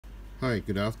Hi,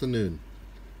 good afternoon,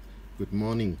 good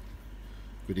morning,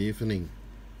 good evening.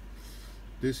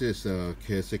 This is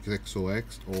K6XOX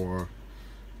or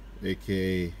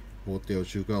aka Hotel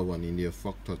Sugar 1 India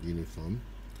Foxtrot uniform.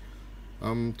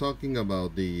 I'm talking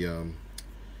about the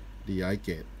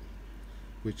igate,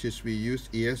 which is we use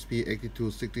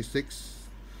ESP8266,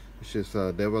 which is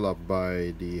developed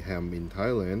by the ham in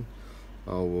Thailand.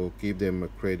 I will give them a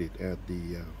credit at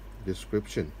the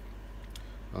description.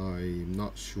 I'm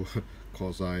not sure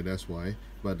cause that's why,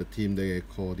 but the team they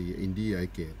call the Indie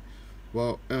igate.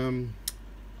 Well,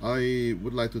 I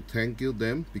would like to thank you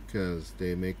them because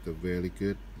they make the very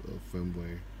good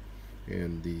firmware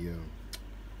and the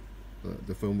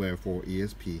firmware for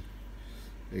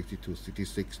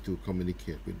ESP8266 to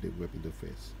communicate with the web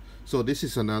interface. So this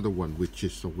is another one which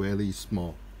is very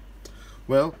small.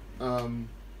 Well,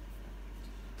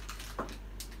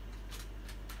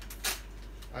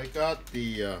 I got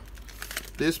the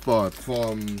this board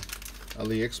from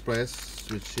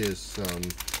Aliexpress, which is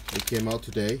it came out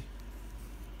today.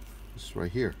 It's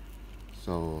right here.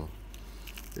 So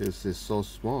it's so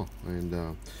small,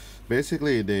 and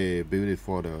basically they built it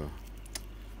for the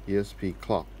ESP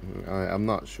clock. I'm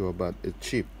not sure, but it's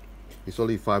cheap. It's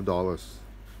only $5,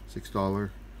 $6.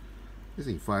 I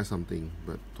think 5 something,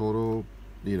 but total,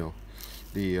 the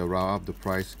round up the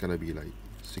price gonna be like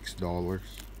 $6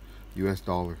 US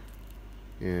dollar.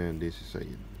 And this is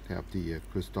have the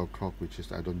crystal clock, which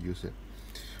is I don't use it.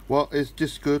 Well, it's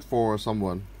just good for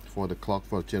someone, for the clock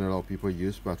for general people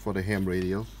use, but for the ham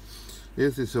radio,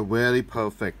 this is a very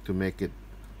perfect to make it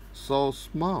so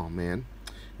small, man.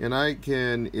 And I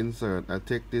can insert, I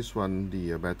take this one,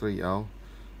 the battery out,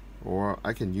 or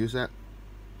I can use that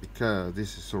because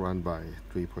this is run by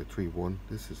 3.3 volt.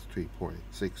 This is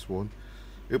 3.6 volt.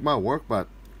 It might work, but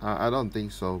I don't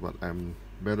think so. But I'm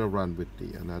better run with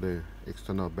the another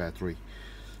external battery.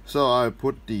 So I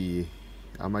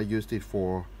might use it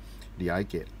for the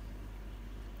igate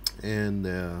and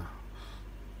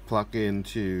plug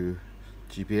into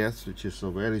GPS, which is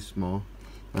very small.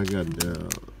 I got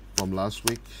from last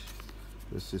week.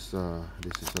 This is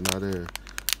another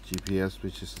GPS,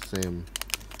 which is the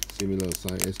similar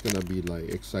size. It's gonna be like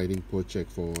exciting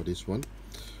project for this one.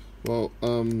 Well,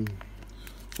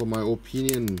 for my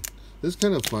opinion, this is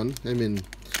kind of fun. I mean,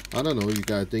 I don't know what you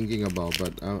guys thinking about,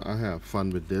 but I have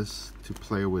fun with this to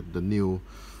play with the new.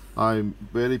 I'm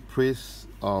very pleased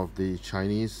of the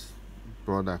Chinese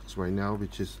products right now,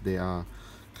 which is they are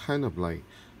kind of like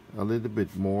a little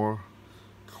bit more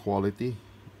quality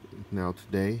now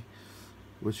today,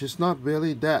 which is not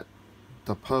really that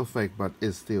the perfect, but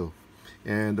it's still,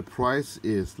 and the price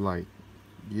is like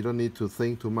you don't need to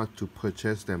think too much to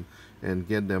purchase them and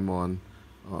get them on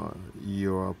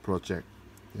your project.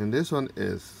 And this one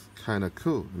is kind of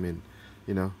cool. I mean,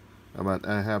 but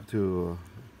I have to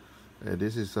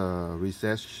this is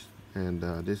research, and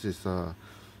this is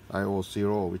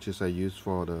IO0, which is I use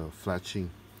for the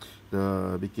flashing,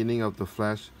 the beginning of the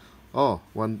flash. Oh,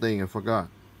 one thing I forgot.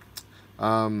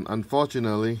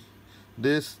 Unfortunately,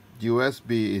 this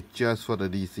USB is just for the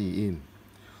DC in.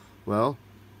 Well,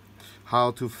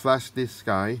 how to flash this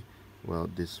guy? Well,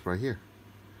 this right here.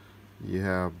 You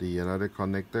have the another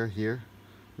connector here,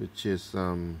 which is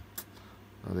how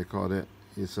they call it.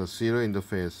 It's a serial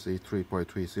interface, a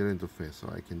 3.3 serial interface, so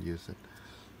I can use it.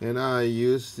 And I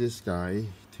use this guy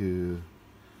to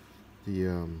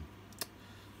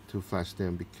flash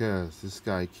them because this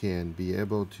guy can be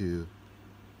able to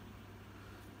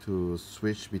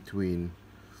switch between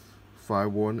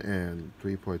 5 volt and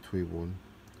 3.3 volt.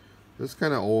 It's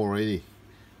kind of old already,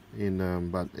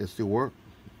 but it still works.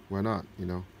 Why not?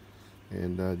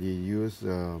 And you use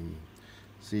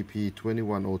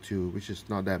CP2102, which is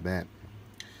not that bad.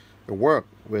 It works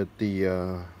with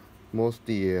the most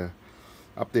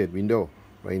update window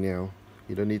right now.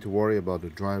 You don't need to worry about the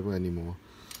driver anymore.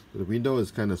 The window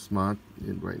is kind of smart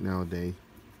right nowadays.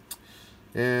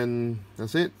 And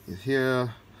that's it. It's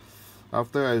here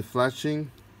after I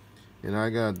flashing, and I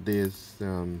got this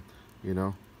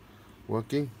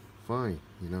working fine.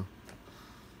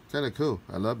 Kind of cool.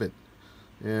 I love it,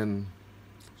 and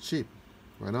cheap.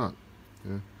 Why not?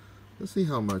 Yeah. Let's see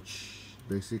how much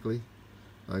basically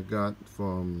I got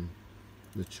from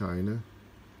the China.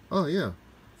 Oh yeah,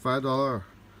 $5,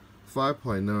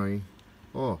 5.9.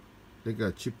 Oh, they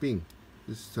got shipping.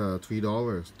 This is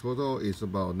 $3. Total is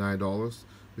about $9,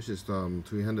 which is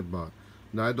 300 baht.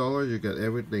 $9 you get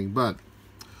everything, but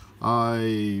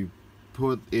I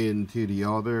put into the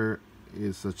order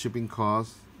is a shipping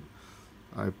cost.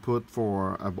 I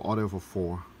order for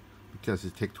 4 because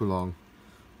it take too long.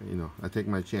 I take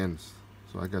my chance,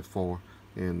 so I got 4,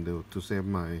 and to save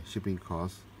my shipping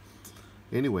costs.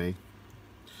 Anyway,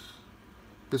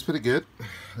 that's pretty good.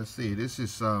 Let's see, this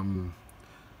is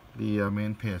the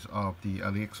main page of the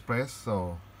AliExpress.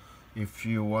 So if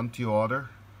you want to order,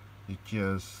 you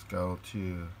just go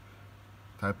to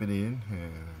type it in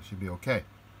and it should be okay.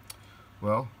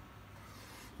 Well,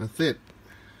 that's it.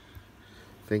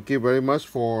 Thank you very much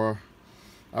for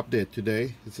update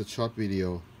today. It's a short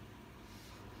video.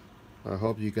 I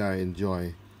hope you guys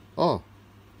enjoy. Oh,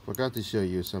 forgot to show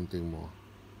you something more.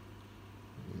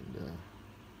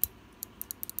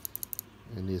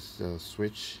 And this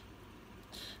switch,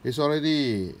 it's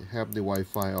already have the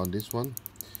Wi-Fi on this one,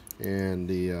 and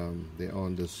they're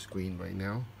on the screen right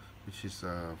now, which is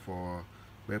for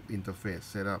web interface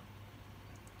setup.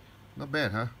 Not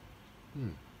bad, huh?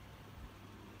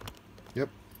 Yep.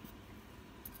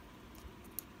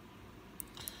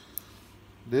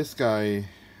 This guy,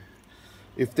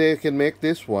 if they can make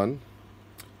this one,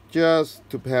 just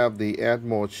to have the add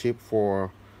more chip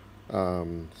for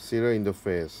serial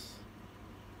interface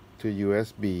to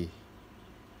USB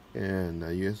and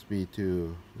USB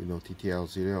to TTL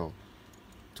serial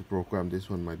to program this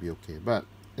one might be okay. But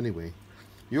anyway,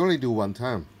 you only do one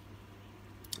time,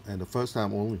 and the first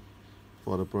time only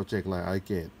for the project like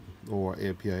igate or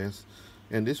APRS.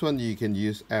 And this one you can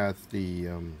use as the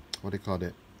what they call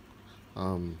it,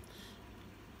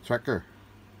 tracker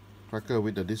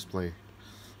with the display.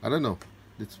 I don't know,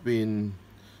 it's been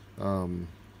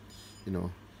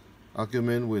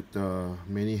argument with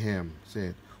many ham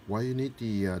said, why you need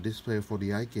the display for the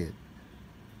igate?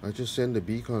 I just send the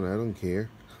beacon, I don't care.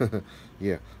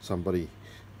 Yeah, somebody,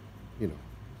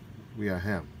 we are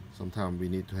ham. Sometimes we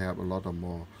need to have a lot of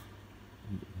more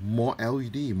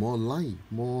LED, more light,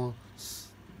 more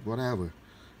whatever,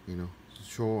 to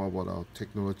show what our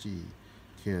technology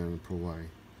can provide.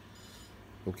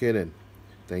 Okay then,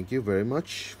 thank you very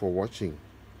much for watching.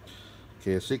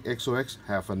 K6XOX,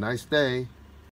 have a nice day.